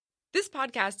This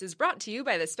podcast is brought to you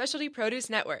by the Specialty Produce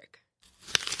Network.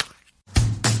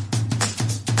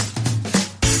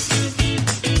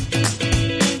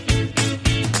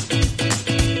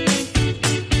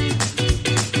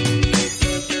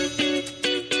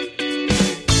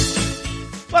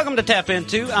 Welcome to Tap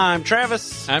Into. I'm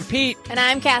Travis. I'm Pete. And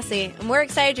I'm Cassie, and we're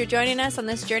excited you're joining us on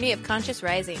this journey of conscious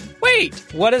rising. Wait,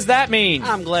 what does that mean?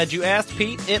 I'm glad you asked,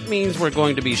 Pete. It means we're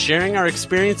going to be sharing our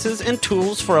experiences and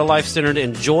tools for a life centered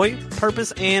in joy,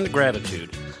 purpose, and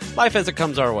gratitude. Life as it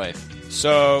comes our way.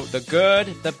 So, the good,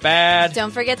 the bad.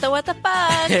 Don't forget the what the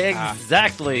fuck.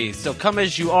 Exactly. So come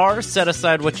as you are, set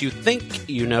aside what you think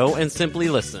you know, and simply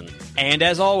listen. And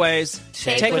as always,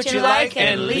 Take what you like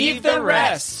and leave the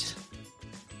rest.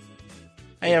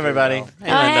 Hey, everybody. Hey,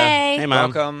 Linda. hey. Hey,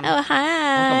 Mom. Welcome. Oh,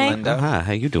 hi. Welcome, Linda. Oh, hi.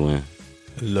 How you doing?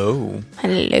 Hello.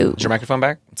 Hello. Is your microphone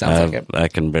back? It sounds like it. I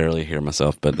can barely hear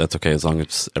myself, but that's okay. As long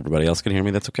as everybody else can hear me,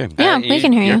 that's okay. Yeah, we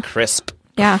can hear You're you. crisp.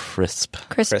 Yeah, Crisp.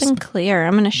 crisp and clear.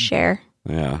 I'm going to share.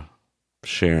 Yeah.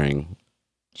 Sharing.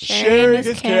 Sharing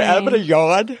is caring. I'm going to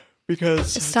yawn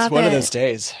because Stop it's one of it. those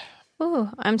days. Ooh,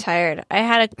 I'm tired. I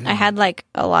had like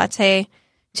a latte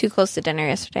too close to dinner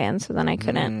yesterday, and so then I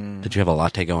couldn't. Did you have a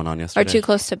latte going on Or yesterday? too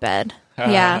close to bed.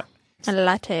 Yeah, a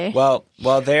latte. Well,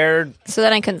 they're So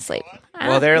then I couldn't sleep.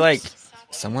 like,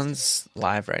 someone's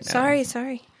live right now.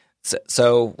 Sorry.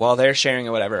 So while they're sharing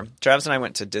or whatever, Travis and I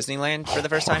went to Disneyland for the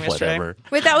first time yesterday. Whatever.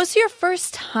 Wait, that was your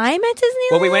first time at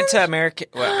Disneyland? Well, we went to America.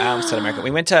 Well, I almost said America. We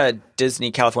went to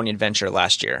Disney California Adventure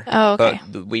last year. Oh, okay.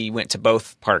 But we went to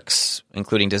both parks,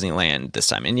 including Disneyland this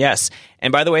time. And yes,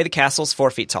 and by the way, the castle's 4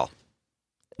 feet tall.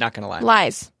 Not gonna lie,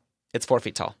 Lies. it's 4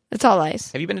 feet tall. It's all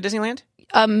lies. Have you been to Disneyland?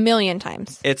 1,000,000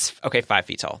 times. It's 5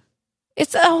 feet tall.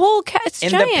 It's a whole it's In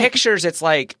giant. the pictures, it's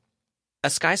like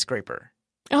a skyscraper.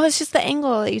 Oh, it's just the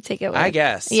angle that you take it with. I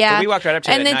guess. Yeah. But we walked right up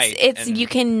to And it at it's night. it's and- you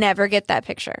can never get that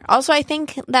picture. Also, I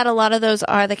think that a lot of those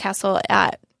are the castle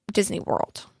at Disney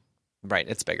World. Right,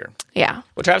 it's bigger. Yeah.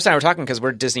 Well, Travis and I were talking because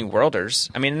we're Disney Worlders.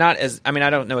 I don't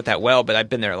know it that well, but I've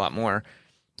been there a lot more.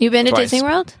 You've been to Twice. Disney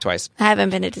World? Twice. I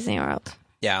haven't been to Disney World.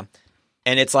 Yeah.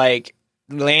 And it's like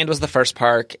Land was the first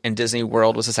park and Disney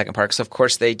World was the second park. So, of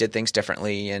course, they did things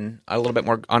differently and a little bit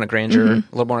more on a grandeur, a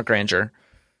little more grandeur,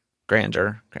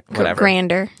 whatever.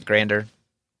 Grander.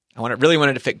 I really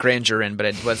wanted to fit grandeur in, but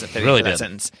it wasn't fitting Really for that did.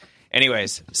 sentence.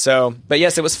 Anyways, but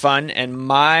yes, it was fun. And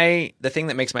the thing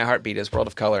that makes my heart beat is World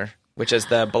of Color, which is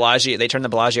the Bellagio. They turned the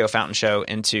Bellagio fountain show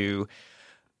into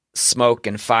smoke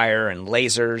and fire and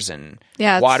lasers and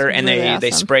Yeah, it's water. And really they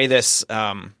awesome. spray this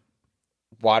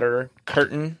water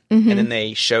curtain and then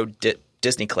they show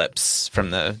Disney clips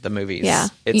from the movies. Yeah.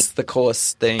 It's the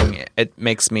coolest thing. It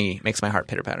makes my heart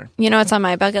pitter patter. You know what's on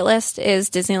my bucket list is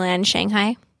Disneyland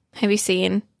Shanghai. Have you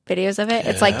seen videos of it?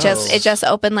 It's like it just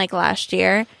opened like last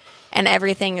year, and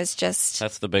everything is just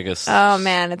That's the biggest. oh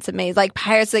man, it's amazing. Like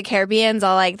Pirates of the Caribbean's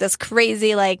all like this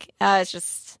crazy it's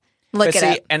just look But it see,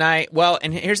 up.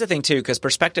 and here's the thing too, because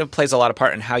perspective plays a lot of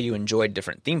part in how you enjoy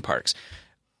different theme parks.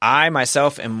 I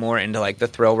myself am more into like the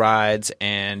thrill rides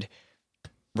and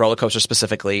roller coasters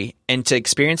specifically, and to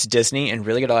experience Disney and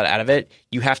really get a lot out of it,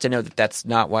 you have to know that that's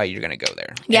not why you're going to go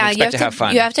there. Yeah, and you expect have to have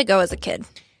fun. You have to go as a kid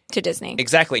to Disney.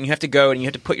 Exactly, and you have to go and you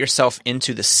have to put yourself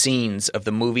into the scenes of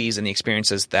the movies and the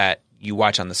experiences that you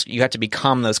watch on this. You have to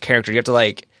become those characters. You have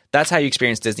to that's how you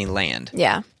experience Disneyland.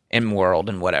 Yeah. And World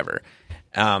and whatever.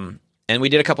 And we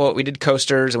did we did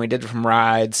coasters and we did from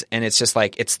rides, and it's just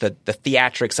like it's the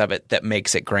theatrics of it that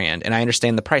makes it grand. And I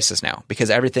understand the prices now because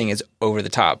everything is over the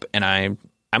top, and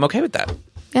I'm okay with that.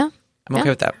 Yeah. I'm okay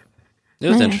with that. It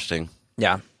was interesting.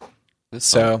 Yeah. It's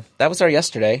So that was our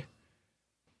yesterday.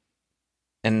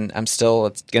 And it's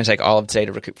going to take all of today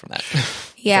to recoup from that.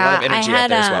 Yeah, a lot of I energy out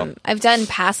had there as well. I've done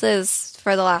passes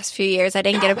for the last few years. I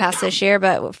didn't get a pass this year,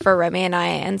 but for Remy and I,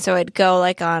 and so I'd go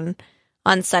like on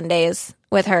Sundays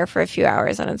with her for a few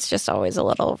hours, and it's just always a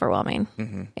little overwhelming.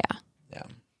 Mm-hmm. Yeah. Yeah.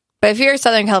 But if you're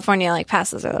Southern California, like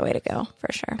passes are the way to go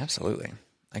for sure. Absolutely.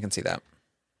 I can see that.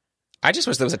 I just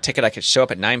wish there was a ticket I could show up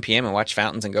at 9 p.m. and watch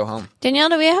fountains and go home. Danielle,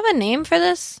 do we have a name for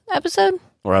this episode?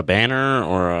 Or a banner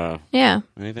or Yeah,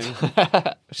 anything.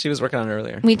 She was working on it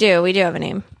earlier. we do. We do have a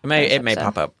name. It may episode.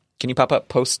 pop up. Can you pop up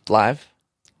post live?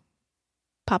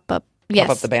 Pop up. Yes.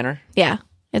 Pop up the banner? Yeah,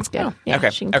 it's good. Yeah,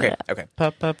 okay. she can put Okay. it up. Okay.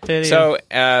 Pop-up video. So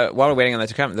while we're waiting on that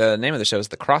to come, the name of the show is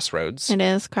The Crossroads. It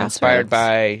is Crossroads. Inspired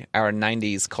by our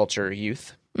 90s culture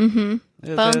youth. Mm-hmm.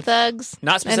 Is Bone it? Thugs.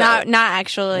 Not And specific. not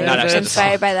actually Not actually.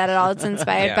 inspired by that at all. It's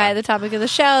inspired Yeah. by the topic of the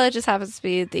show. It just happens to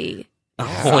be the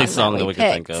Only song that we could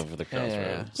picked. think of for the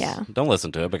Crossroads. Yeah. Don't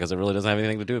listen to it because it really doesn't have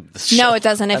anything to do with the show. No, it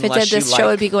doesn't. If it Unless did, this you show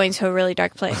like- would be going to a really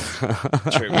dark place.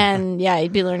 True. And yeah,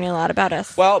 you'd be learning a lot about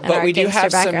us. Well, and but our we do gangster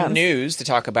have some backgrounds. news to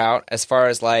talk about as far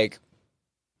as like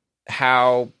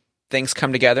how things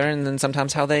come together and then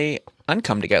sometimes how they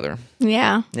uncome together.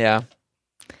 Yeah. Yeah.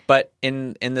 But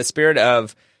in the spirit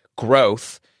of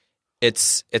growth,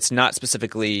 it's not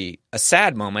specifically a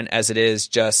sad moment as it is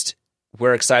just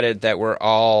we're excited that we're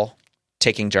all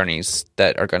taking journeys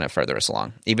that are going to further us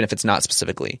along, even if it's not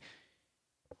specifically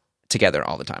together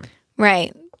all the time.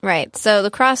 Right. So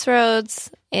the crossroads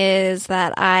is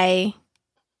that I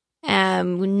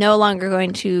am no longer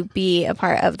going to be a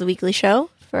part of the weekly show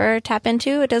for Tap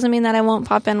Into. It doesn't mean that I won't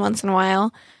pop in once in a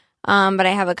while, but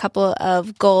I have a couple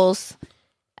of goals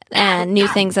and new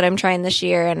things that I'm trying this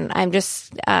year, and I'm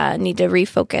just need to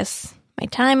refocus my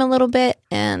time a little bit,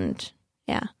 and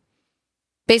yeah.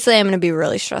 Basically, I'm going to be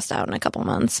really stressed out in a couple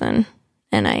months, and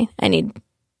I need,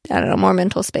 I don't know, more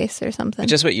mental space or something.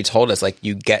 Just what you told us, like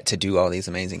you get to do all these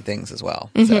amazing things as well.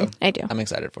 Mhm, So I do. I'm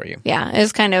excited for you. Yeah, it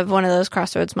was kind of one of those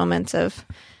crossroads moments of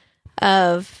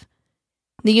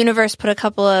the universe put a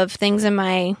couple of things in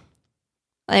my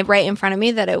right in front of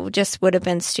me that it just would have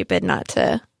been stupid not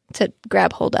to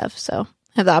grab hold of. So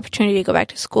I have the opportunity to go back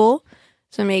to school.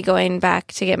 So I'm going to be going back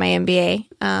to get my MBA.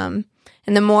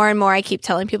 And the more and more I keep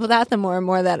telling people that, the more and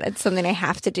more that it's something I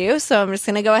have to do. So I'm just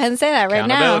going to go ahead and say that right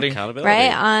now. Accountability.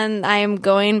 Right? I'm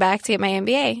going back to get my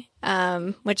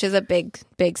MBA, which is a big,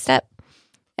 big step.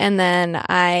 And then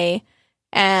I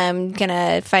am going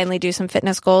to finally do some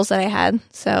fitness goals that I had.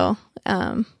 So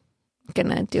I'm going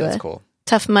to do That's a cool.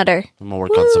 Tough Mudder. I'm going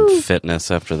to work on some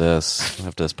fitness after this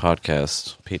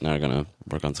podcast. Pete and I are going to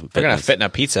work on some We're fitness. going to fit in a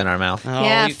pizza in our mouth. Oh,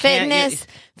 Yeah, you can't- fitness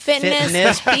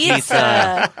Fitness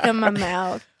pizza in my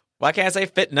mouth. Why can't I say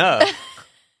fitting up?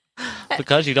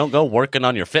 because you don't go working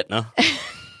on your fitna. I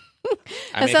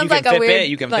That mean, sounds if like you can a fit weird fit,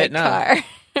 you can like, fit up.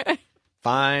 car.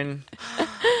 Fine.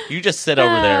 You just sit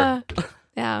over there.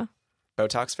 Yeah.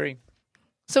 Botox free.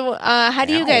 So, how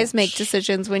do you guys Ouch. make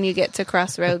decisions when you get to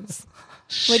crossroads?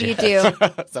 What do you do?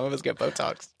 Some of us get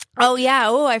Botox. Oh yeah.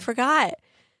 Oh, I forgot.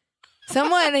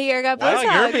 Someone here got Wow, Botox.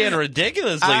 you're being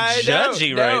ridiculously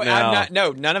judgy right now. I'm not,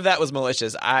 no, none of that was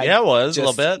malicious. Yeah, it was, a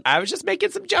little bit. I was just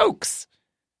making some jokes.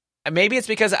 And maybe it's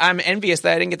because I'm envious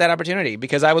that I didn't get that opportunity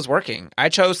because I was working. I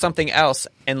chose something else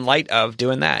in light of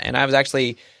doing that, and I was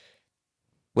a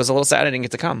little sad I didn't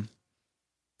get to come.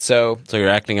 So So you're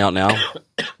acting out now?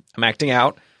 I'm acting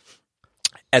out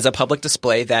as a public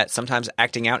display that sometimes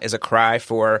acting out is a cry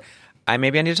for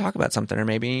maybe I need to talk about something, or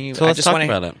maybe So I let's just talk want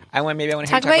about to. it. Maybe I want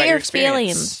to Talk talk about your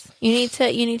experience. feelings. You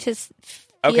need to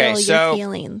feel Okay, your so-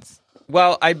 feelings.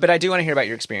 Well, but I do want to hear about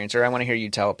your experience, or I want to hear you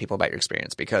tell people about your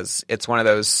experience because it's one of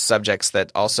those subjects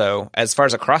that also, as far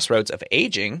as a crossroads of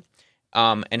aging,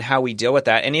 and how we deal with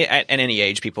that. And at any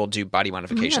age, people do body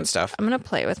modification stuff. I'm gonna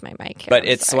play with my mic here. But I'm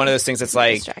it's sorry. one of those things that's It's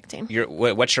like, distracting.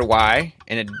 what's your why?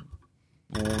 And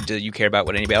do you care about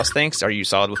what anybody else thinks? Are you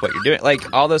solid with what you're doing?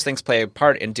 Like, all those things play a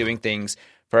part in doing things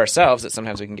for ourselves that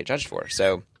sometimes we can get judged for.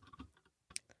 So,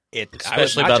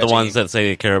 Especially by the ones that say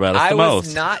they care about us I the was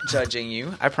most. not judging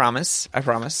you. I promise.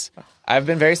 I've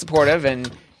been very supportive, and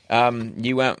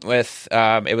you went with.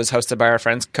 It was hosted by our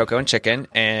friends Coco and Chicken,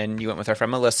 and you went with our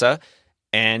friend Melissa.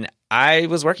 And I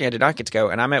was working. I did not get to go,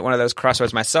 and I'm at one of those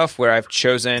crossroads myself where I've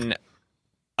chosen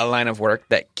a line of work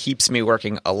that keeps me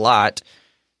working a lot,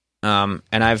 and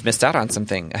I've missed out on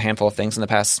a handful of things in the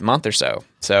past month or so.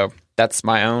 So that's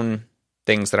my own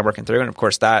things that I'm working through, and of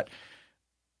course that.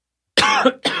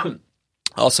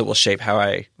 Also will shape how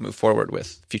I move forward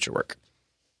with future work.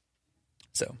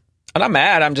 So I'm not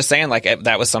mad. I'm just saying, like,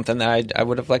 that was something that I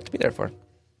would have liked to be there for.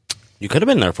 You could have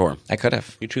been there for him. I could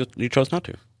have. You chose not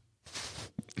to.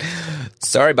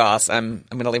 Sorry, boss. I'm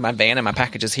going to leave my van and my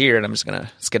packages here, and I'm just going to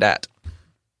skedat.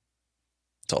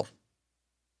 So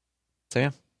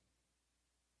yeah.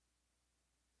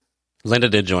 Linda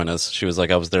did join us. She was like,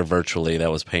 I was there virtually.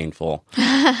 That was painful.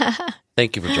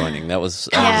 Thank you for joining. That was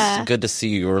good to see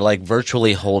you. You were like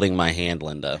virtually holding my hand,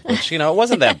 Linda, which, it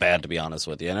wasn't that bad, to be honest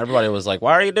with you. And everybody was like,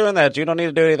 why are you doing that? You don't need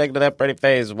to do anything to that pretty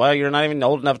face. Well, you're not even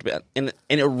old enough to be. And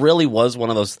it really was one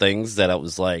of those things that it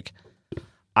was like,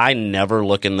 I never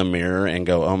look in the mirror and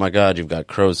go, oh my God, you've got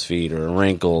crow's feet or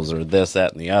wrinkles or this,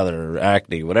 that, and the other, or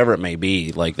acne, whatever it may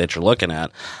be, like that you're looking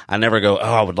at. I never go,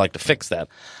 oh, I would like to fix that.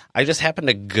 I just happened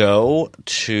to go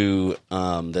to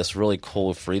this really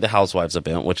cool Free the Housewives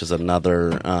event, which is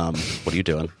another. What are you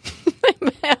doing?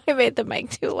 I made the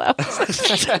mic too low.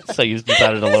 So you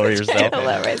decided to lower yourself. I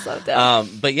lower myself down.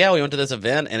 But yeah, we went to this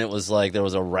event, and it was like there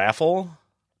was a raffle,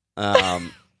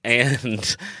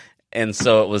 and And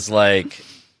so it was like,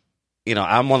 you know,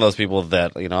 I'm one of those people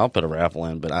that, you know, I'll put a raffle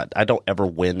in, but I don't ever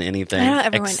win anything I don't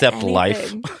ever win except anything.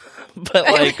 life. But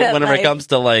like whenever it comes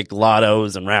to like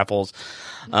lottos and raffles,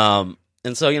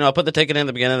 and so, you know, I put the ticket in at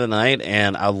the beginning of the night,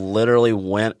 and I literally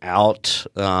went out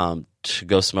to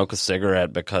go smoke a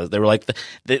cigarette because they were like,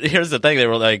 here's the thing. They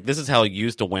were like, this is how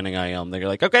used to winning I am. They're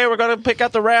like, okay, we're going to pick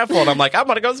out the raffle. And I'm like, I'm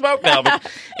going to go smoke now.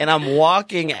 And I'm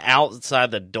walking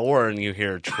outside the door, and you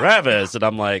hear Travis, and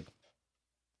I'm like,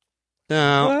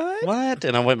 no, what?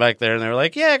 And I went back there, and they were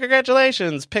like, yeah,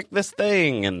 congratulations, pick this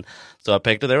thing. And so I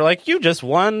picked it. They were like, you just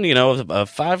won, you know, a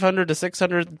 500 to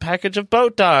 600 package of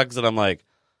Botox. And I'm like,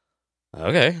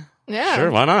 okay. Yeah.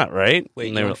 Sure, why not, right? Wait,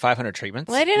 and you were won 500 treatments?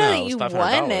 Well, I didn't No, know it that was you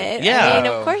 $500. won it. Yeah. I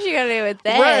mean, of course you got to do it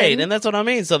then. right, and that's what I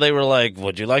mean. So they were like,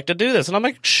 would you like to do this? And I'm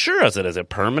like, sure. I said, is it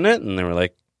permanent? And they were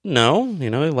like, no, you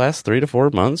know, it lasts 3 to 4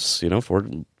 months, you know, 4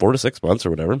 to 6 months or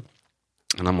whatever.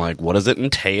 And I'm like, what does it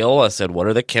entail? I said, what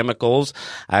are the chemicals?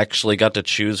 I actually got to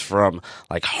choose from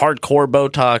like hardcore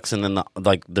Botox, and then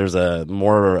there's a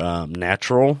more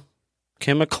natural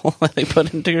chemical that they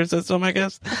put into your system, I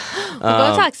guess.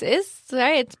 Well, Botox is,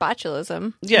 right? It's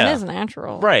botulism. Yeah. It is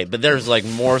natural. Right, but there's like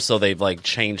more, so they've like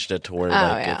changed it to where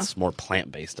yeah. it's more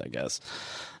plant based, I guess.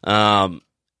 And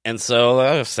so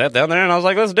I sat down there and I was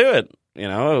like, let's do it. You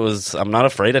know, I'm not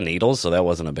afraid of needles, so that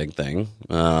wasn't a big thing.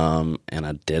 And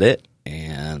I did it,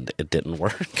 and it didn't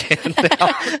work.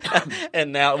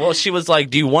 and now, well, she was like,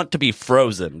 do you want to be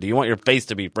frozen? Do you want your face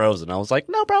to be frozen? I was like,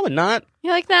 no, probably not.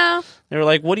 You're like, no. They were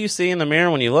like, what do you see in the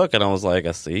mirror when you look? And I was like,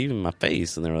 I see my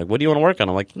face. And they were like, what do you want to work on?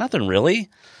 I'm like, nothing really.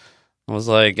 I was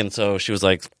like, and so she was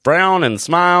like, frown and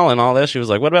smile and all this. She was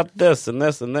like, what about this and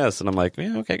this and this? And I'm like,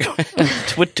 yeah, okay, go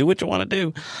ahead. Do what you want to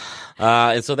do.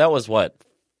 And so that was what?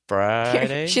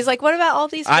 Friday. She's like, what about all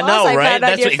these flaws I know, I right? found on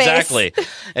That's your exactly, face?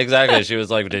 exactly. She was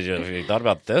like, have you thought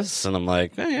about this? And I'm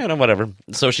like, yeah, no, whatever.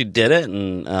 So she did it,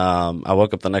 and I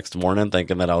woke up the next morning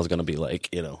thinking that I was going to be like,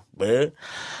 you know, bleh.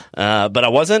 But I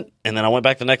wasn't. And then I went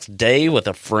back the next day with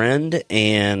a friend,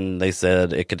 and they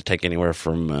said it could take anywhere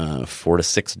from 4 to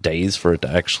 6 days for it to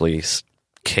actually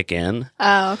kick in.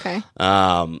 Oh, okay.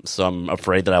 So I'm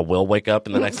afraid that I will wake up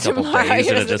in the next couple of Tomorrow, days and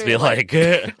you're it'll just gonna be be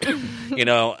like, you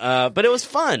know, but it was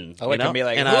fun. I wake up and be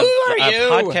like, and who are I you?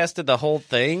 podcasted the whole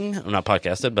thing. I'm not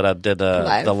podcasted, but I did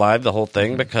Live. the whole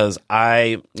thing because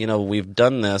we've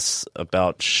done this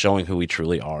about showing who we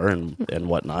truly are and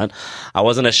whatnot. I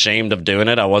wasn't ashamed of doing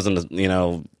it. I wasn't, you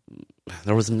know,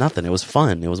 there was nothing. It was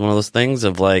fun. It was one of those things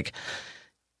of like,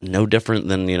 no different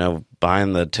than, you know,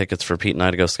 buying the tickets for Pete and I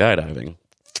to go skydiving.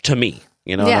 To me,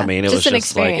 you know what I mean? It was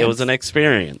just like, it was an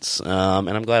experience. And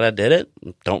I'm glad I did it.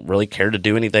 Don't really care to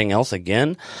do anything else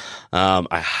again.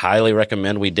 I highly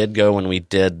recommend. We did go when we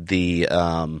did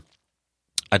I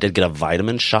did get a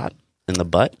vitamin shot in the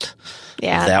butt.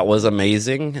 Yeah. That was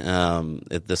amazing.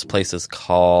 This place is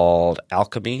called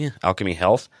Alchemy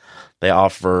Health. They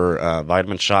offer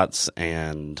vitamin shots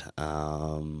and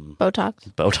Botox,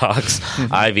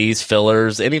 IVs,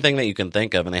 fillers, anything that you can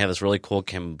think of. And they have this really cool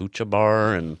kombucha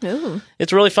bar, and Ooh.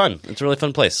 it's really fun. It's a really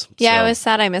fun place. Yeah, So- I was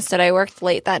sad I missed it. I worked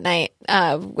late that night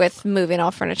with moving all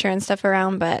furniture and stuff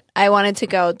around, but I wanted to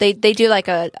go. They do like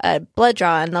a blood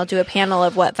draw, and they'll do a panel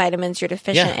of what vitamins you're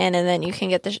deficient in, and then you can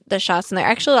get the shots. And they're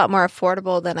actually a lot more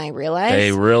affordable than I realized.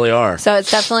 They really are. So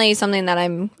it's definitely something that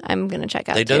I'm going to check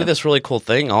out. They do this really cool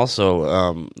thing also.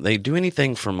 They do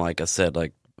anything from, like I said,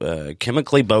 like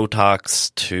chemically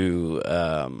Botox to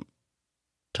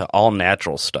all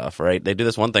natural stuff, right? They do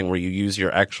this one thing where you use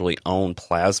your actually own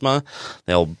plasma.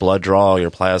 They'll blood draw your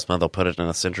plasma. They'll put it in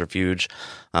a centrifuge,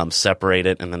 separate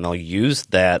it, and then they'll use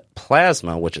that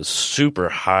plasma, which is super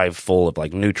high full of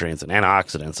like nutrients and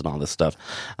antioxidants and all this stuff,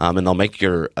 and they'll make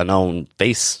your own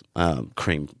face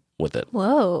cream with it.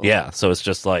 Whoa. Yeah, so it's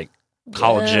just like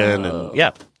collagen and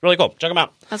yeah, really cool. Check them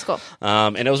out. That's cool.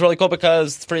 And it was really cool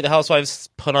because Free the Housewives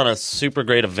put on a super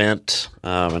great event,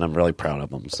 and I'm really proud of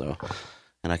them. So,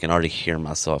 and I can already hear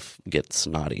myself get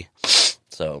snotty.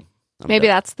 So Maybe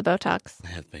that's the Botox.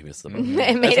 maybe it's the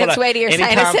It made its way to your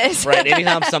sinuses. Right.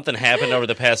 Anytime something happened over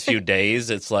the past few days,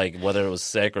 it's like whether it was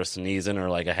sick or sneezing or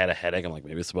like I had a headache, I'm like,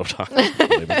 maybe it's the Botox.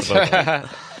 Maybe it's the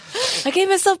Botox. I gave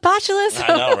myself botulism.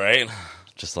 I know, right?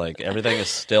 Just like everything is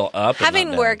still up. And Having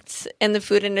not down. worked in the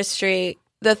food industry,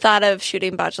 the thought of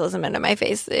shooting botulism into my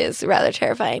face is rather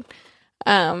terrifying.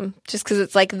 Just because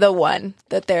it's like the one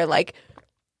that they're like,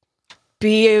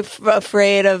 be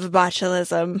afraid of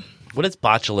botulism. What is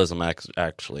botulism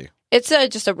actually? It's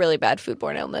just a really bad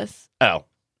foodborne illness. Oh.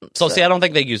 So see, I don't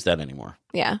think they use that anymore.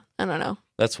 Yeah, I don't know.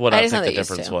 That's what I I just think know the they used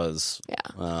difference to. was.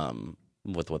 Yeah.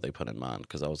 with what they put in mine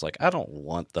because I was like, I don't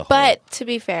want the whole. But to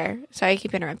be fair, sorry I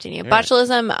keep interrupting you.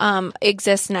 Botulism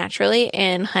exists naturally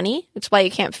in honey. It's why you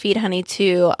can't feed honey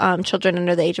to children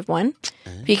under the age of 1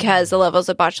 because the levels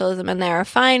of botulism in there are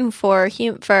fine for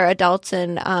adults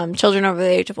and children over the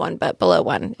age of 1, but below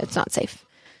 1, it's not safe.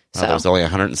 So There's only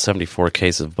 174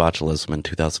 cases of botulism in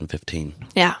 2015.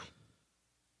 Yeah.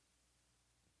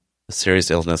 A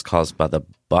serious illness caused by the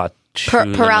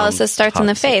paralysis starts in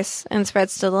the face and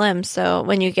spreads to the limbs. So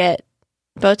when you get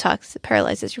Botox, it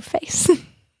paralyzes your face.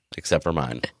 Except for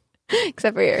mine.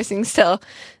 Except for yours. You can still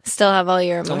have all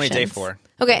your emotions. It's only day 4.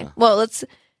 Okay. Well, we'll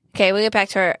get back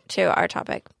to our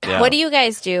topic. Yeah. What do you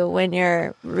guys do when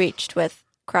you're reached with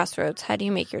crossroads? How do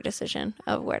you make your decision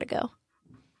of where to go?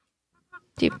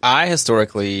 I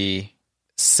historically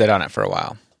sit on it for a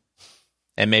while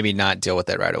and maybe not deal with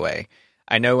it right away.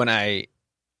 I know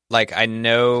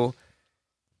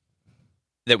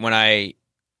that when I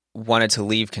wanted to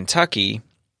leave Kentucky,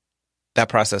 that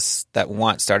process, that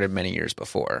want started many years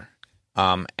before.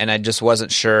 And I just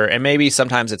wasn't sure. And maybe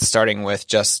sometimes it's starting with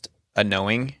just a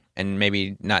knowing and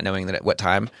maybe not knowing that at what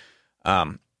time.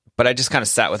 But I just kind of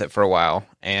sat with it for a while.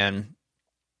 And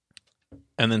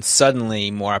then suddenly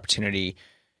more opportunity.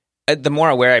 The more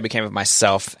aware I became of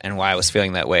myself and why I was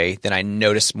feeling that way, then I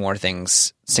noticed more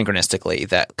things synchronistically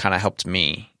that kind of helped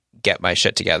me get my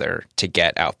shit together to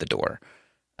get out the door.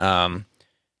 And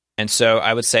so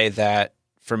I would say that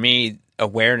for me,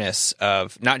 awareness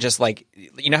of not just like,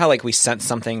 you know how like we sense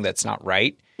something that's not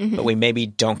right, but we maybe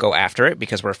don't go after it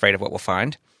because we're afraid of what we'll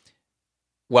find.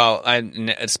 Well,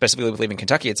 specifically with leaving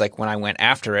Kentucky, it's like when I went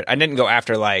after it, I didn't go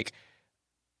after like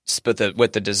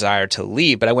with the desire to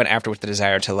leave, but I went after with the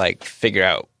desire to like figure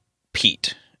out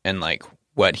Pete and like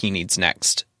what he needs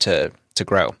next to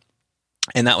grow.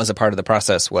 And that was a part of the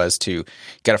process, was to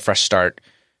get a fresh start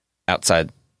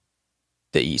outside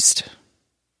the East.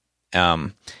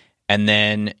 And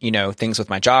then, things with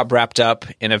my job wrapped up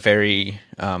in a very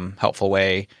helpful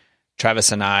way.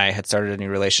 Travis and I had started a new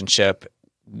relationship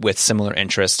with similar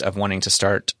interest of wanting to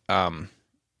start a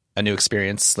new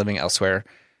experience living elsewhere.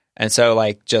 And so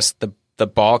like just the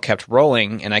ball kept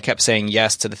rolling and I kept saying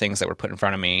yes to the things that were put in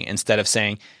front of me instead of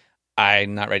saying,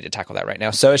 I'm not ready to tackle that right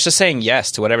now. So it's just saying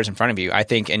yes to whatever's in front of you, I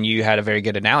think. And you had a very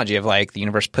good analogy of like the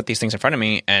universe put these things in front of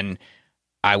me and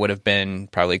I would have been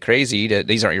probably crazy to,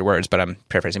 these aren't your words, but I'm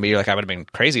paraphrasing, but you're like, I would have been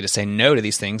crazy to say no to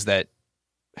these things that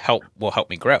will help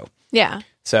me grow. Yeah.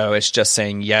 So it's just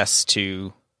saying yes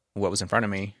to what was in front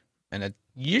of me. And it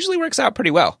usually works out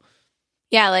pretty well.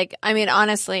 Yeah. Like, I mean,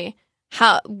 honestly,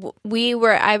 I've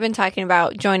been talking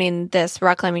about joining this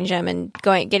rock climbing gym and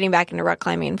getting back into rock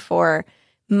climbing for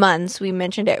months. We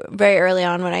mentioned it very early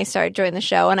on when I started joining the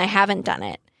show, and I haven't done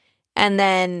it. And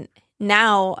then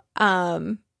now,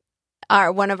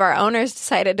 one of our owners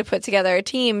decided to put together a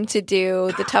team to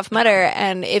do the Tough Mudder.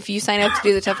 And if you sign up to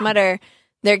do the Tough Mudder,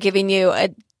 they're giving you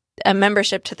a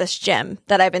membership to this gym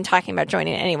that I've been talking about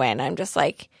joining anyway. And I'm just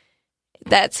like,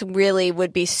 that's really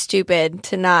would be stupid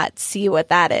to not see what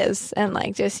that is and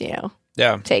like just,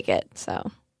 take it. So,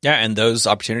 yeah. And those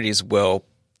opportunities will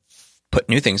put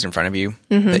new things in front of you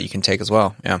that you can take as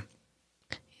well. Yeah.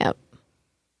 Yep.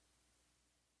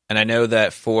 And I know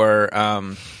that for,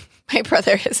 my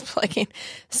brother is plugging.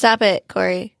 Stop it,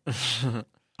 Corey.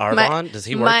 Arbonne? Does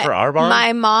he work for Arbonne?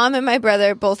 My mom and my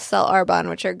brother both sell Arbonne,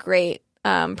 which are great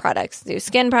products. They do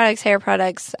skin products, hair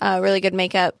products, really good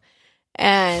makeup.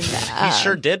 And he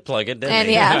sure did plug it, didn't and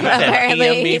he? yeah,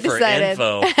 apparently me he for decided.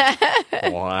 info.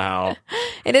 Wow.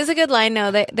 It is a good line.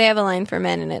 No, they have a line for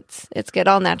men, and it's good,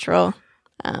 all natural.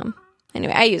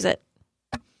 Anyway, I use it.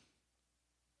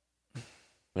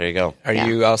 There you go.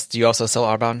 Do you also sell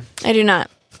Arbonne? I do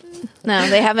not. No,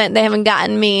 they haven't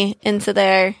gotten me into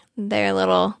their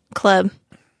little club.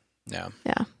 Yeah.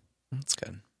 Yeah. That's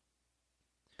good.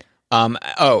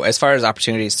 As far as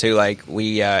opportunities too, like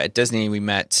we at Disney we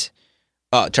met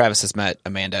Travis has met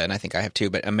Amanda, and I think I have too,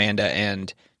 but Amanda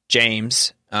and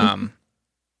James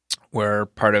were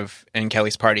part of in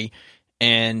Kelly's party.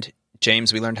 And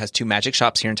James, we learned, has 2 magic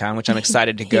shops here in town, which I'm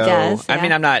excited to go. He does, yeah. I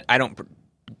mean, I don't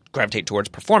gravitate towards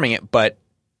performing it, but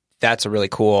that's a really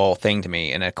cool thing to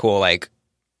me, and a cool like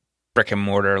brick and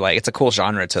mortar, like it's a cool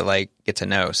genre to like get to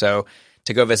know. So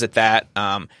to go visit that,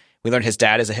 we learned his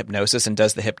dad is a hypnosis and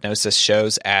does the hypnosis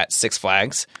shows at Six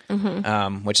Flags,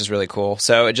 which is really cool.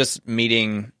 So just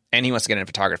meeting, and he wants to get into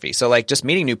photography. So like just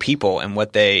meeting new people and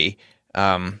what they,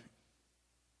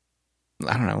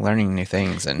 learning new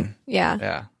things and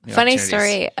yeah. Funny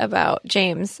story about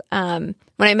James. When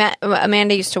I met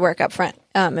Amanda, used to work up front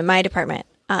in my department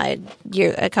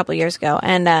a couple years ago,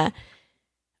 and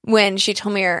when she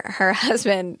told me her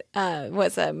husband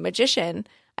was a magician,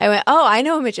 I went, "Oh, I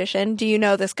know a magician. Do you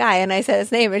know this guy?" And I said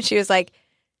his name, and she was like,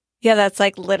 "Yeah, that's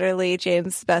like literally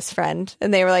James' best friend."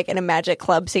 And they were like in a magic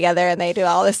club together, and they do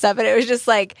all this stuff. And it was just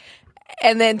like,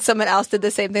 and then someone else did the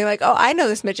same thing, like, "Oh, I know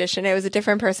this magician." It was a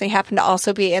different person. He happened to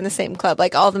also be in the same club.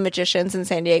 Like all the magicians in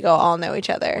San Diego all know each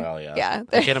other. Well, yeah. Yeah.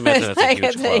 I can't imagine it's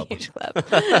a huge club.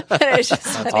 But it was just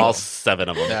funny. All 7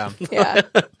 of them. Yeah.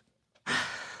 Yeah.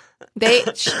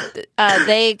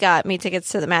 They got me tickets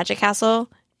to the Magic Castle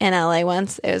in LA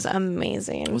once. It was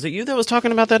amazing. Was it you that was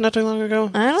talking about that not too long ago?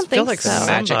 I don't feel think like so.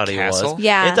 Magic somebody Castle? was.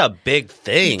 Yeah. It's a big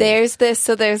thing. There's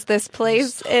this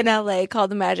place in LA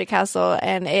called the Magic Castle,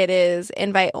 and it is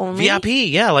invite only. VIP,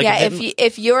 yeah. Like Yeah,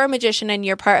 if you're a magician and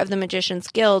you're part of the Magicians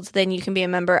Guild, then you can be a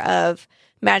member of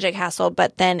Magic Castle.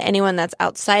 But then anyone that's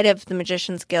outside of the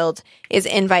Magicians Guild is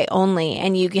invite only,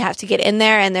 and you have to get in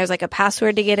there. And there's like a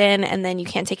password to get in, and then you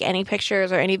can't take any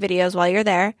pictures or any videos while you're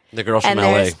there. The girl from and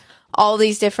LA. there's all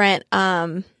these different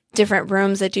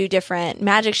rooms that do different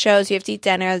magic shows. You have to eat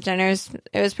dinner.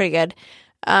 It was pretty good.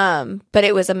 But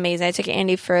it was amazing. I took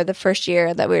Andy for the first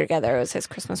year that we were together. It was his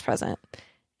Christmas present.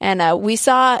 And we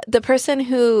saw the person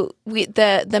who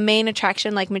the main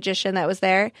attraction, like magician that was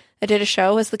there that did a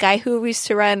show, was the guy who used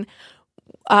to run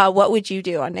What Would You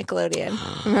Do on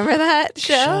Nickelodeon. Remember that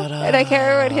show? And I can't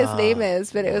remember what his name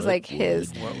is, but it was like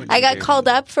his. I got called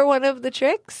up for one of the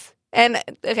tricks. And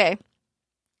okay,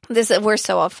 we're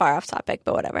so far off topic,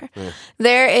 but whatever.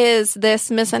 There is this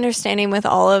misunderstanding with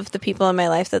all of the people in my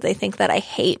life that they think that I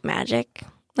hate magic.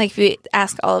 Like if you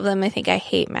ask all of them, they think I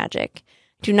hate magic.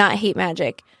 Do not hate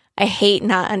magic. I hate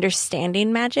not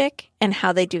understanding magic and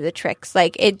how they do the tricks.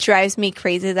 Like it drives me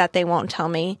crazy that they won't tell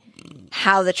me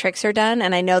how the tricks are done,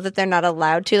 and I know that they're not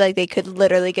allowed to. Like they could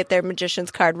literally get their magician's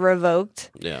card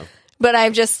revoked. Yeah. But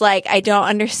I'm just like, I don't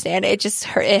understand. It just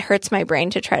it hurts my brain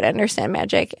to try to understand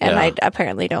magic, and I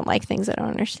apparently don't like things I don't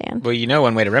understand. Well, you know,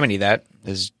 one way to remedy that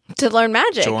is To learn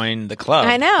magic. join the club.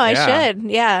 I know. I Yeah. should.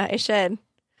 Yeah, I should.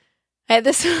 I had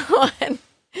this one.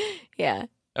 Yeah.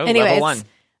 Oh, Anyway, level 1.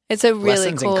 It's a really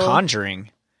Lessons cool. in conjuring.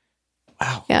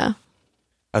 Wow. Yeah.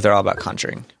 Oh, they're all about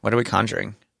conjuring. What are we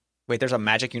conjuring? Wait, there's a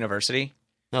magic university?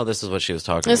 No, this is what she was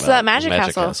talking This is about. that Magic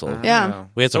Castle. Yeah. Oh.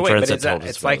 We had some So wait, friends but that told us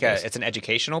it's like about this. it's an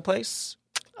educational place?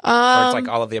 Or it's like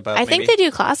all of the above, I think maybe? they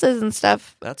do classes and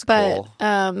stuff. That's but,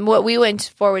 cool. what we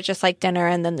went for was just like dinner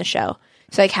and then the show.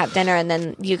 So like have dinner and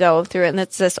then you go through it, and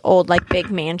it's this old like big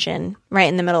mansion right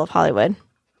in the middle of Hollywood.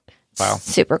 It's Wow.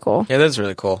 super cool. Yeah, that's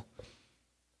really cool.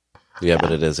 Yeah,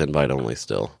 but it is invite only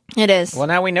still. It is. Well,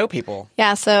 now we know people.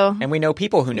 Yeah, so And we know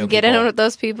people who know get people. in with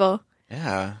those people.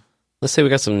 Yeah. Let's say we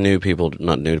got some new people,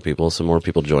 not new people, some more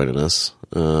people joining us,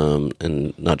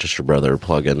 and not just your brother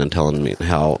plugging and telling me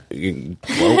how you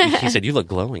glow. He said you look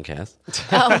glowing, Cass.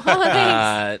 Oh,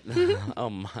 thanks.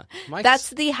 Mike's- That's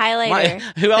the highlighter.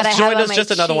 who else that I have joined on us? my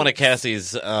Just another one of cheeks.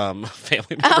 Cassie's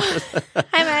family members.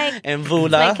 Hi, Mike. And My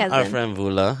Vula, cousin. our friend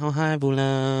Vula. Oh, hi,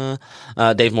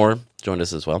 Vula. Dave Moore joined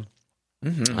us as well.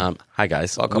 Hi,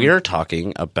 guys. Welcome. We are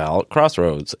talking about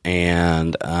Crossroads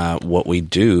and what we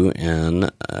do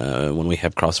when we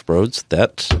have Crossroads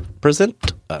that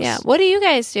present us. Yeah. What do you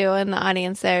guys do in the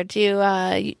audience there?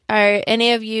 Are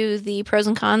any of you the pros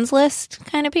and cons list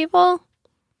kind of people?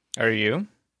 Are you?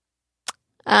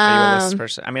 Are you a list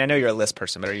person? I mean, I know you're a list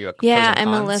person, but are you a pros Yeah, and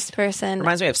I'm a cons? list person.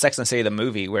 Reminds me of Sex and the City, the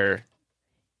movie, where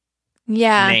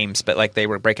Yeah. names, but like they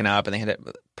were breaking up and they had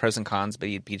pros and cons, but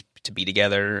you'd be to be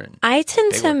together. And I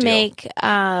tend Big to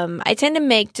work deal.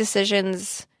 make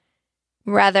decisions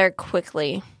rather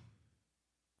quickly.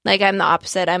 Like I'm the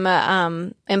opposite. I'm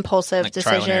a impulsive Like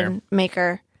trial and error. decision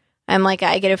maker. I'm like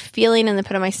I get a feeling in the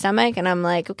pit of my stomach, and I'm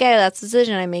like, okay, that's the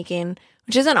decision I'm making,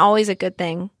 which isn't always a good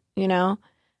thing, you know.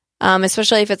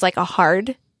 Especially if it's like a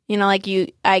hard, you know, like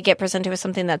I get presented with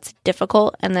something that's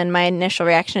difficult, and then my initial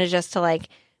reaction is just to like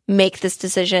make this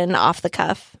decision off the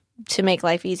cuff to make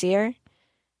life easier.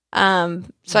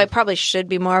 So I probably should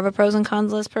be more of a pros and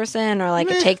cons list person, or like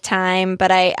a take time,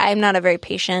 but I'm not a very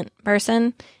patient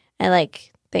person. I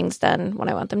like things done when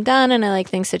I want them done, and I like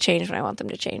things to change when I want them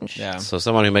to change. yeah, So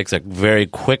someone who makes a very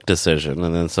quick decision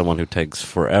and then someone who takes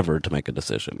forever to make a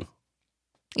decision.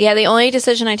 Yeah, the only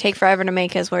decision I take forever to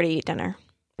make is where to eat dinner.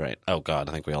 Right. Oh, God.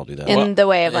 I think we all do that. In the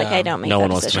way of like yeah. I don't make no that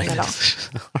one wants to decision make at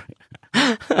that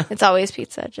all. decision. It's always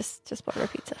pizza. Just order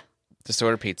pizza. just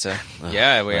order pizza.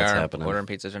 Yeah, we that's are happening. ordering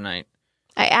pizza tonight.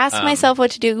 I ask myself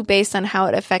what to do based on how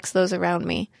it affects those around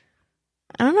me.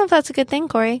 I don't know if that's a good thing,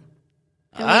 Corey.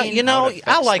 I mean,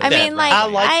 I like I that. mean, like, I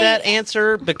like I- that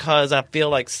answer because I feel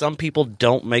like some people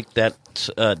don't make that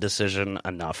decision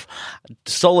enough.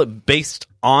 Solely based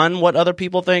on what other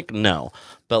people think, no.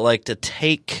 But like to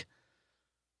take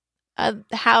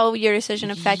how your decision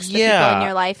affects the people in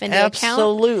your life into account.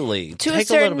 Absolutely. To take a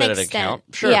certain little bit extent. into account.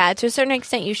 Sure. Yeah, to a certain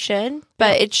extent you should,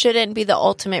 but it shouldn't be the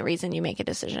ultimate reason you make a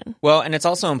decision. Well, and it's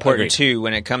also important Agreed. too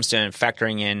when it comes to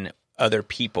factoring in other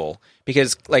people,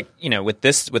 because like, you know, with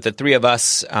the three of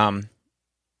us, I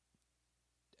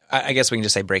guess we can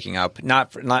just say breaking up,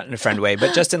 not in a friend way,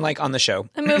 but just in like on the show.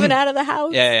 I'm moving out of the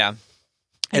house. Yeah.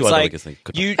 It's other like weakest thing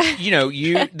could- you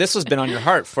this has been on your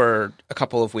heart for a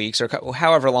couple of weeks or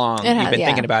however long It has, you've been yeah.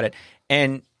 thinking about it,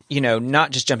 and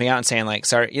not just jumping out and saying like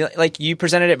sorry. Like you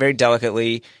presented it very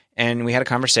delicately, and we had a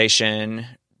conversation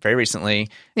very recently.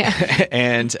 Yeah.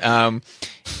 And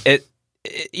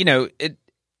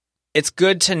it's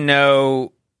good to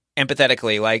know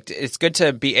empathetically. Like it's good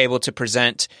to be able to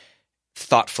present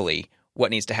thoughtfully what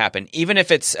needs to happen, even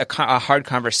if it's a hard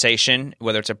conversation,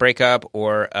 whether it's a breakup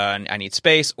or I need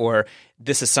space, or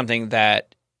this is something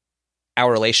that our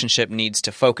relationship needs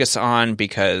to focus on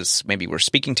because maybe we're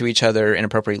speaking to each other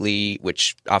inappropriately,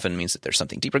 which often means that there's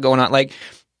something deeper going on. Like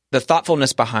the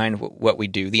thoughtfulness behind what we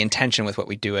do, the intention with what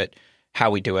we do it,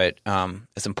 how we do it,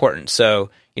 is important. So,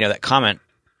 that comment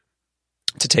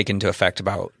to take into effect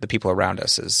about the people around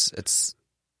us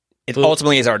it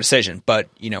ultimately is our decision, but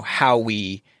how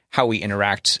we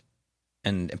interact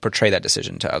and portray that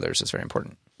decision to others is very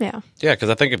important. Yeah. Yeah, because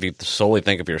I think if you solely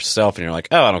think of yourself and you're like,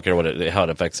 oh, I don't care how it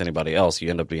affects anybody else,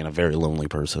 you end up being a very lonely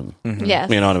person. Mm-hmm.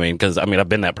 Yes. You know what I mean? Because, I've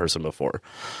been that person before.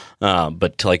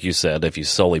 But like you said, if you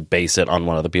solely base it on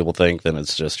what other people think, then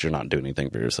it's just you're not doing anything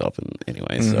for yourself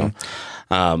anyway. Mm-hmm. So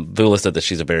Vula said that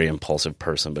she's a very impulsive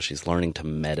person, but she's learning to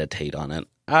meditate on it.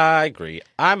 I agree.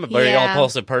 I'm a very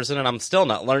impulsive person, and I'm still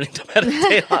not learning to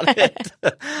meditate on it.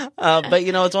 But,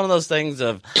 it's one of those things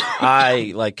of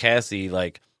like Cassie,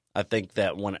 I think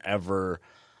that whenever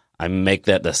I make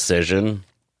that decision,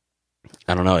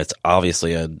 I don't know, it's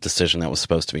obviously a decision that was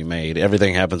supposed to be made.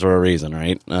 Everything happens for a reason,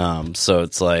 right? So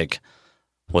it's like,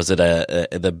 was it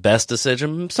the best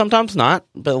decision? Sometimes not,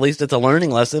 but at least it's a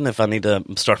learning lesson if I need to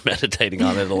start meditating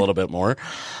on it a little bit more.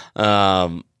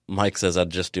 Mike says I'd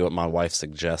just do what my wife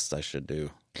suggests I should do.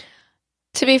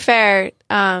 To be fair,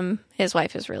 his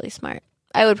wife is really smart.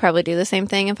 I would probably do the same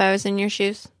thing if I was in your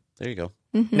shoes. There you go.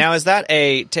 Mm-hmm. Now, is that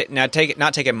not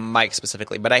taking Mike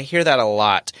specifically, but I hear that a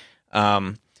lot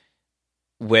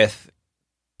with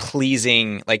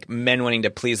pleasing, like men wanting to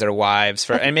please their wives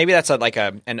and maybe that's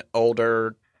an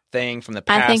older thing from the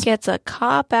past. I think it's a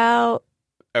cop out.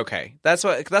 Okay, that's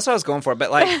what I was going for. But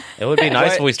it would be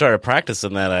nice if we started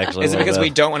practicing that. Actually, is it because we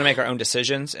don't want to make our own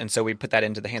decisions, and so we put that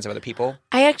into the hands of other people?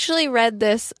 I actually read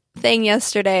this thing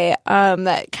yesterday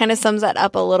that kind of sums that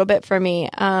up a little bit for me.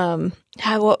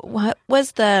 What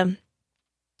was the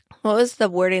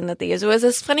wording that they used? It was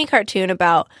this funny cartoon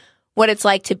about what it's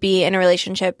like to be in a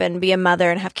relationship and be a mother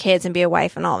and have kids and be a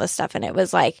wife and all this stuff. And it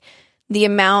was like the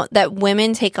amount that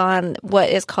women take on what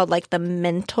is called like the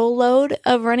mental load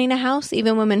of running a house,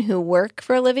 even women who work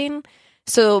for a living.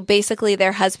 So basically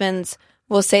their husbands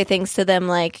will say things to them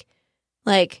like,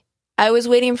 I was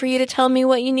waiting for you to tell me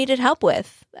what you needed help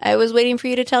with. I was waiting for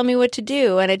you to tell me what to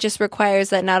do. And it just requires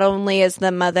that not only is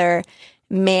the mother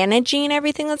managing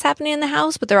everything that's happening in the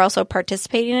house, but they're also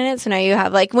participating in it. So now you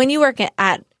have when you work in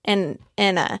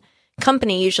a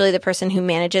company, usually the person who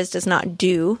manages does not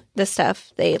do the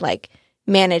stuff. They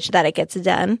manage that it gets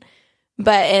done.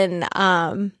 But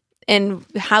in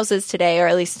houses today, or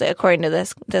at least according to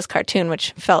this cartoon,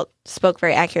 which spoke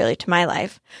very accurately to my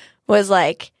life, was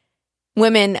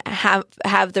women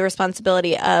have the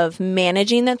responsibility of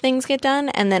managing that things get done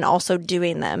and then also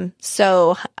doing them.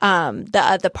 So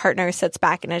the partner sits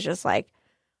back and is just like,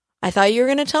 I thought you were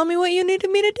going to tell me what you needed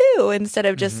me to do, instead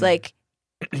of just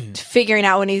figuring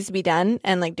out what needs to be done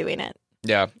and doing it.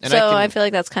 Yeah. And so I feel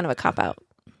like that's kind of a cop out.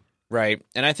 Right.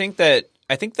 And I think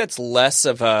that's less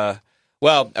of a,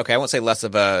 well, okay, I won't say less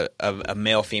of a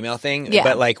male female thing,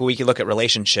 but we could look at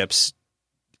relationships,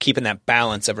 keeping that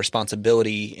balance of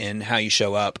responsibility in how you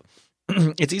show up.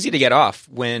 It's easy to get off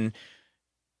when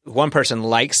one person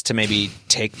likes to maybe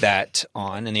take that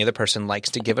on and the other person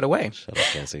likes to give it away. Shut up,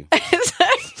 Cassie.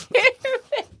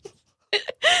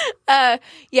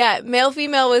 Yeah, male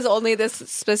female was only this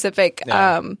specific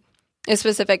a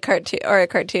specific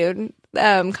cartoon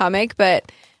comic,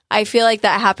 but I feel like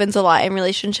that happens a lot in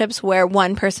relationships where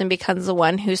one person becomes the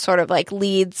one who sort of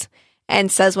leads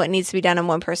and says what needs to be done, and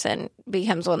one person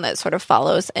becomes one that sort of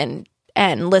follows and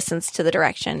listens to the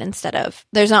direction instead of.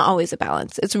 There's not always a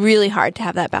balance. It's really hard to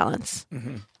have that balance.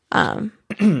 Mm-hmm.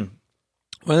 One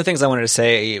of the things I wanted to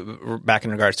say back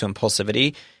in regards to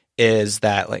impulsivity is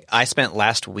that I spent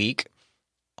last week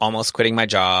almost quitting my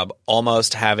job,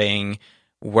 almost having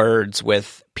words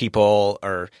with people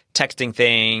or texting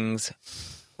things,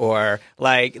 or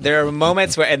like there are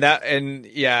moments where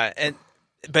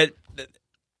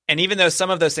and even though some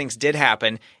of those things did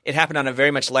happen, it happened on a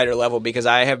very much lighter level because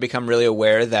I have become really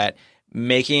aware that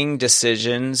making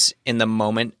decisions in the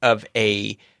moment of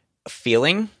a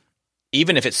feeling,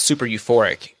 even if it's super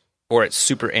euphoric or it's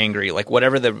super angry, like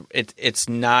whatever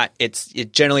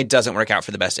it generally doesn't work out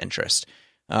for the best interest.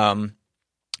 And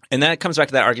then it comes back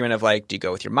to that argument of like, do you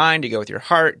go with your mind? Do you go with your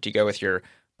heart? Do you go with your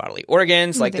bodily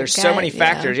organs? Like there's so many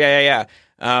factors. Yeah.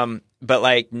 But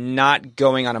like not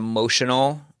going on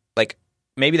emotional, like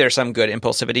maybe there's some good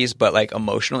impulsivities, but like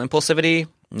emotional impulsivity,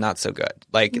 not so good.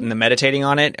 Like in the meditating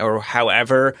on it or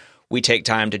however we take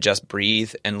time to just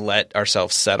breathe and let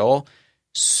ourselves settle,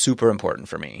 super important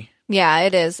for me. Yeah,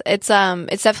 it is. It's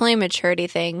definitely a maturity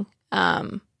thing.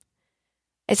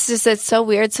 It's so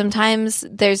weird. Sometimes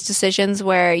there's decisions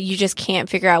where you just can't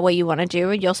figure out what you want to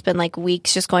do. You'll spend like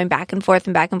weeks just going back and forth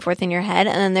in your head.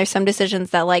 And then there's some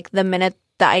decisions that like the minute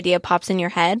the idea pops in your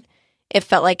head, it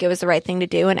felt like it was the right thing to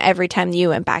do. And every time you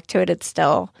went back to it, it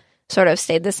still sort of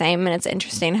stayed the same. And it's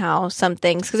interesting how some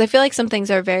things, because I feel like some things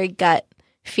are very gut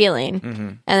feeling.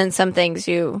 And then some things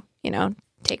you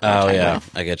take more time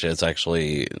with. I get you. It's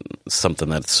actually something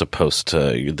that's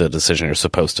the decision you're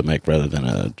supposed to make rather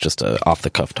than just a off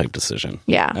the cuff type decision.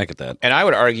 Yeah. I get that. And I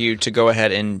would argue to go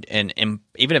ahead and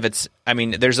even if it's, I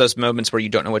mean, there's those moments where you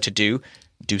don't know what to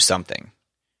do something.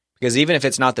 Because even if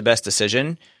it's not the best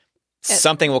decision,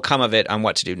 something will come of it on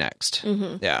what to do next.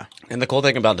 Yeah. And the cool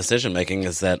thing about decision making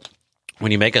is that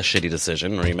when you make a shitty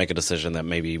decision or you make a decision that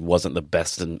maybe wasn't the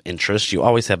best in interest, you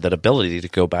always have that ability to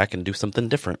go back and do something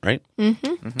different, right?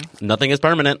 Nothing is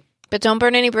permanent. But don't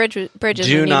burn any bridges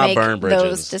Do when not you make burn bridges.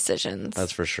 those decisions.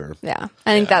 That's for sure. Yeah.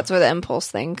 I think that's where the impulse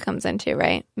thing comes into,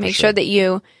 right? Make sure that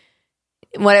you,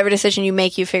 whatever decision you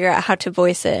make, you figure out how to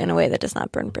voice it in a way that does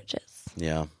not burn bridges.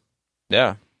 Yeah.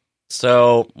 Yeah.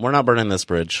 So we're not burning this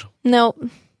bridge. Nope.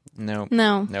 No.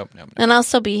 And I'll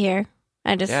still be here.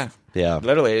 Yeah.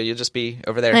 Literally, you'll just be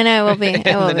over there. I know I will be. in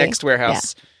the next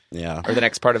warehouse. Yeah. Or the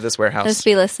next part of this warehouse. I'll just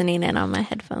be listening in on my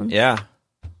headphones. Yeah.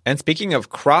 And speaking of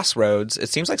crossroads, it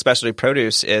seems like Specialty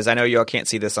Produce is, I know you all can't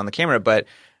see this on the camera, but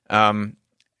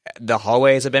the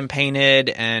hallways have been painted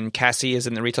and Cassie is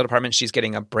in the retail department. She's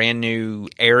getting a brand new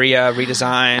area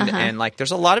redesigned. And like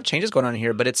there's a lot of changes going on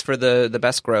here, but it's for the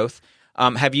best growth.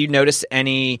 Have you noticed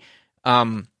any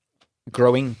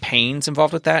growing pains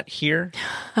involved with that here?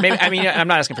 Maybe, I mean, I'm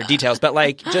not asking for details, but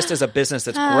like just as a business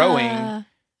that's growing.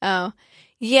 Oh,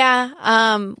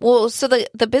 yeah. Well, so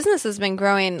the business has been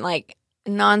growing like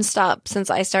nonstop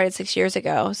since I started 6 years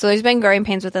ago. So there's been growing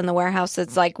pains within the warehouse.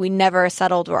 It's like we never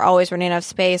settled. We're always running out of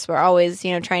space. We're always,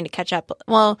 trying to catch up.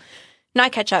 Well,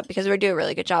 not catch up because we do a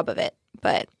really good job of it,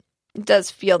 but it does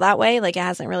feel that way. Like it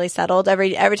hasn't really settled.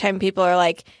 Every time people are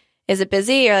like, is it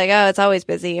busy? You're like, oh, it's always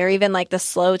busy. Or even like the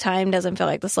slow time doesn't feel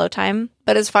like the slow time.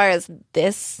 But as far as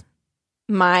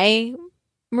my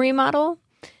remodel,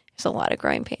 there's a lot of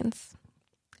growing pains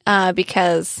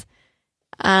because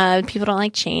people don't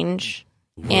like change.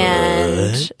 What?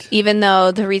 And even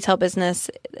though the retail business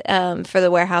for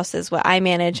the warehouse is what I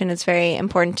manage and it's very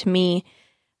important to me,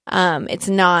 it's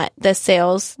not the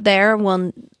sales there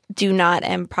do not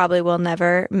and probably will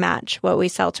never match what we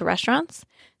sell to restaurants.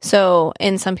 So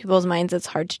in some people's minds, it's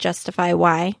hard to justify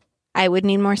why I would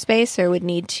need more space or would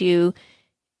need to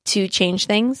change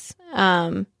things.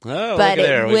 But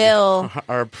it will.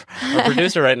 Our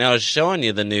producer right now is showing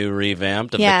you the new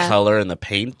revamped of the color and the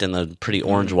paint and the pretty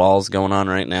orange walls going on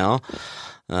right now.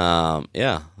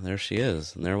 Yeah, there she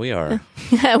is, and there we are.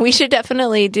 We should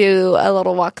definitely do a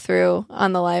little walkthrough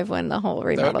on the live when the whole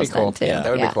remodel's done too. Yeah,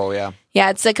 that would be cool. Yeah. Yeah,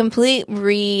 it's a complete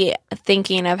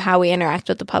rethinking of how we interact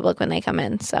with the public when they come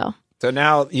in. So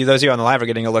now, those of you on the live are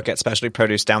getting a look at Specialty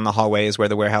Produce down the hallways where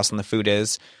the warehouse and the food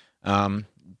is. Now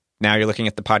you're looking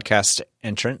at the podcast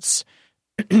entrance.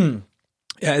 Yeah,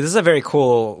 this is a very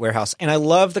cool warehouse, and I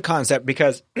love the concept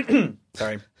because,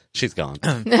 sorry, she's gone.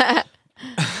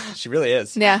 She really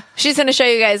is. Yeah, she's going to show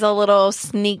you guys a little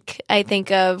sneak, I think,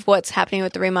 of what's happening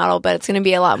with the remodel, but it's going to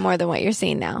be a lot more than what you're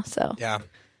seeing now. So yeah.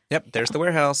 Yep, there's the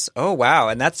warehouse. Oh, wow.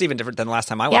 And that's even different than the last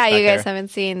time I walked back there. Yeah, you guys there. haven't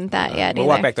seen that yet We'll either.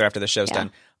 walk back there after the show's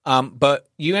done. But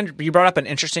you brought up an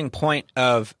interesting point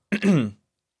of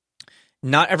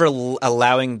not ever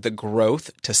allowing the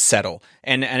growth to settle.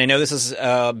 And I know this is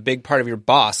a big part of your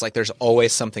boss. Like, there's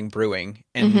always something brewing.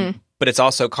 And but it's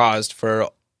also caused for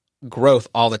growth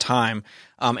all the time.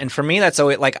 And for me, that's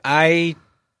always, like, I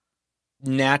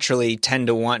naturally tend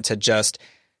to want to just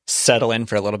settle in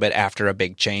for a little bit after a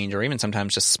big change, or even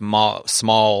sometimes just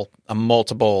small,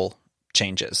 multiple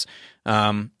changes.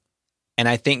 And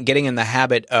I think getting in the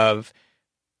habit of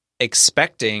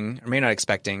getting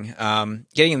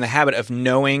in the habit of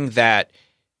knowing that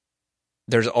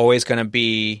there's always going to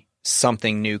be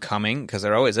something new coming, because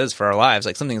there always is for our lives.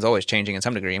 Like, something's always changing in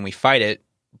some degree, and we fight it.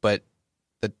 But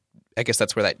I guess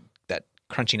that's where that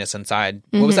crunchiness inside.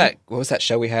 What was that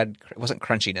show we had? It wasn't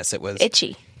crunchiness. It was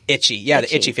Itchy. Yeah,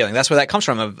 the itchy feeling. That's where that comes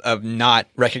from, of not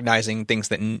recognizing things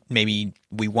that maybe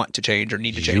we want to change or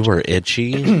need to change. You were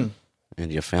itchy,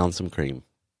 and you found some cream.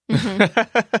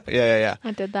 Yeah.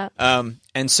 I did that.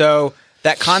 And so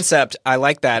that concept, I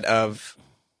like that of,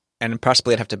 and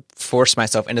possibly I'd have to force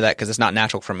myself into that because it's not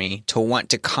natural for me to want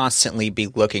to constantly be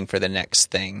looking for the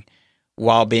next thing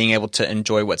while being able to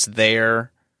enjoy what's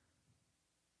there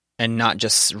and not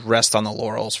just rest on the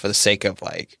laurels for the sake of,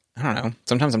 like, I don't know.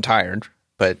 Sometimes I'm tired,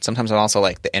 but sometimes I'm also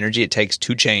like, the energy it takes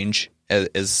to change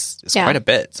is quite a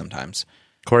bit sometimes.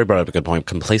 Corey brought up a good point.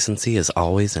 Complacency is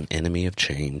always an enemy of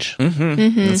change.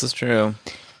 This is true.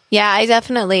 Yeah, I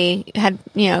definitely had,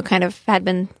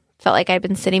 felt like I'd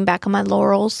been sitting back on my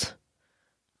laurels.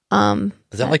 Is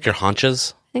that like your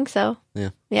haunches? I think so. Yeah.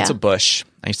 Yeah. It's a bush.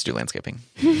 I used to do landscaping.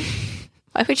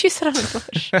 Why would you sit on a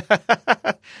bush?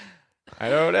 I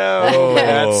don't know.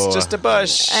 That's just a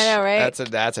bush. I know, right? That's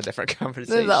a different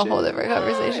conversation. This is a whole different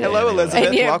conversation. Hello, Elizabeth.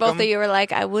 And Welcome. both of you were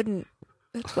like, I wouldn't.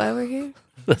 That's why we're here.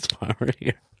 That's why we're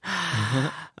here.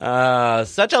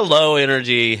 Such a low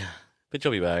energy. But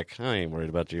you'll be back. I ain't worried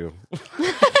about you.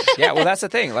 Yeah, well, that's the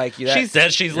thing. Like, she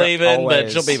said she's leaving,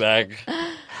 but she'll be back.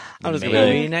 I'm just gonna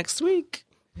maybe next week.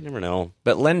 You never know.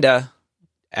 But Linda,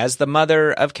 as the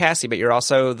mother of Cassie, but you're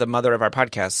also the mother of our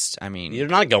podcast. I mean, You're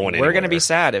not going anywhere. we're going to be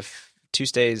sad if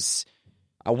Tuesdays.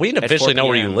 We officially know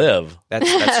where you live.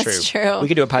 That's true. We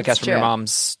could do a podcast from your true.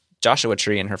 mom's Joshua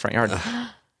tree in her front yard.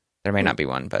 There may not be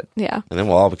one, but Yeah, And then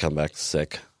we'll all come back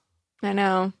sick. I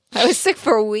know. I was sick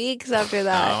for weeks after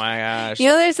that. oh my gosh. You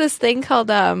know, there's this thing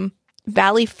called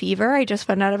Valley Fever. I just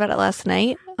found out about it last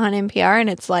night on NPR, and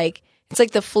it's like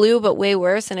the flu, but way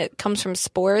worse, and it comes from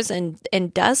spores and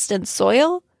dust and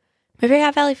soil. Maybe I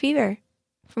got Valley Fever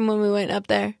from when we went up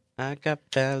there. I got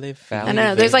Valley Fever. I don't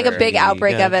know. There's like a big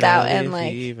outbreak of it out in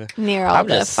Fever. like near all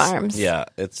the farms. Yeah,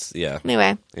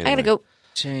 Anyway, I gotta go.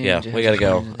 Yeah, we gotta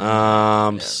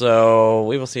go. So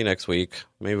we will see you next week.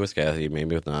 Maybe with Kathy,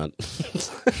 maybe with not.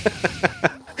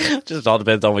 Just all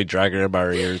depends on we drag her in by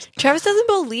our ears. Travis doesn't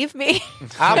believe me.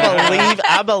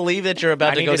 I believe that you're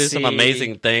about I to need go to do some see-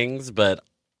 amazing things, but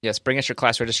Yes, bring us your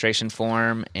class registration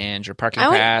form and your parking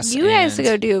I pass. want you guys to and-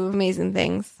 go do amazing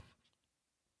things.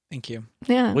 Thank you.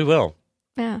 Yeah, we will.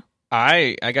 yeah.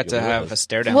 I got to You have will. a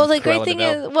stare down. Well, with the great Cruella thing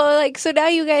de Vil. is, so now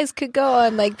you guys could go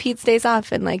on like Pete's days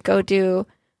off and like go do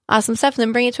awesome stuff, and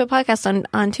then bring it to a podcast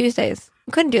on Tuesdays.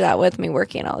 You couldn't do that with me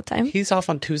working all the time. He's off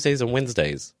on Tuesdays and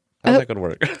Wednesdays. How's that going to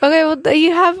work? Okay, well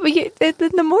you have it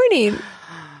in the morning.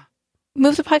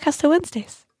 Move the podcast to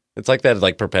Wednesdays. It's like that,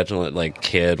 like perpetual like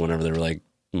kid whenever they were like,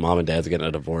 mom and dad's getting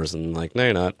a divorce, and like, no,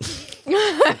 you're not.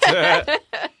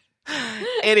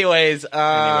 Anyways,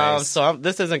 so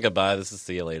this isn't goodbye. This is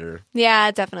see you later.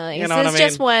 Yeah, definitely. You know So what it's I mean?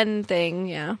 just one thing.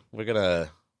 Yeah. We're gonna,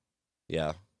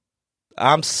 yeah.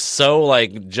 I'm so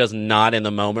like just not in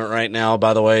the moment right now.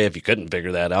 By the way, if you couldn't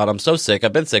figure that out, I'm so sick.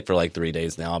 I've been sick for like 3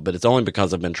 days now, but it's only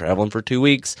because I've been traveling for 2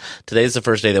 weeks. Today's the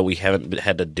first day that we haven't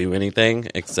had to do anything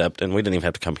except, and we didn't even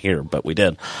have to come here, but we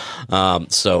did.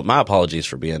 So my apologies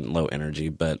for being low energy,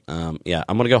 but yeah,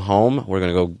 I'm gonna go home. We're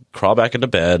gonna go crawl back into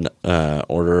bed,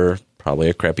 order probably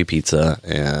a crappy pizza,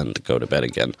 and go to bed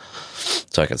again,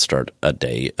 so I can start a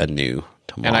day anew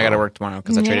tomorrow. And I got to work tomorrow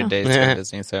because I Yeah. traded days with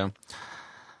Disney. So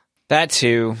that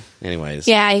too. Anyways,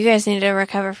 Yeah, you guys need to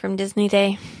recover from Disney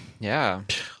Day. Yeah.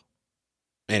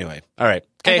 Anyway, all right.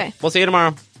 Okay, Okay. we'll see you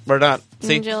tomorrow. We're not.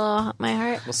 See. Need your little my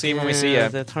heart. We'll see you when we see you.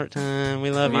 That's heart time.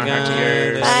 We love My you heart guys. to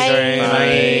yours.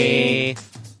 Bye. Bye.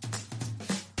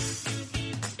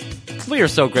 We are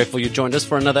so grateful you joined us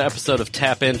for another episode of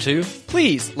Tap Into.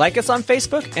 Please like us on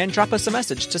Facebook and drop us a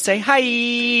message to say hi.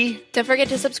 Don't forget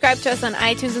to subscribe to us on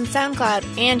iTunes and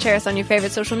SoundCloud, and share us on your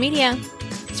favorite social media.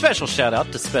 Special shout out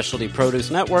to Specialty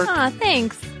Produce Network. Aw,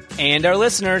 thanks. And our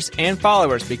listeners and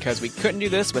followers, because we couldn't do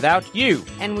this without you.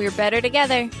 And we're better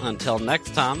together. Until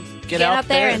next time, Get out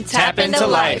there and tap into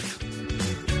life.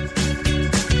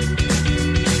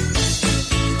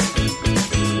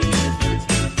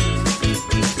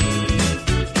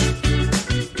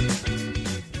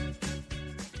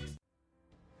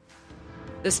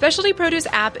 The Specialty Produce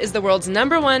app is the world's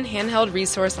 #1 handheld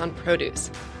resource on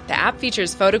produce. The app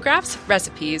features photographs,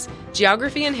 recipes,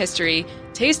 geography and history,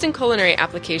 taste and culinary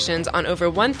applications on over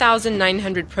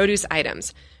 1,900 produce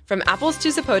items. From apples to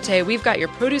zapote, we've got your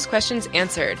produce questions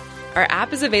answered. Our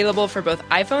app is available for both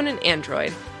iPhone and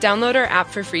Android. Download our app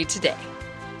for free today.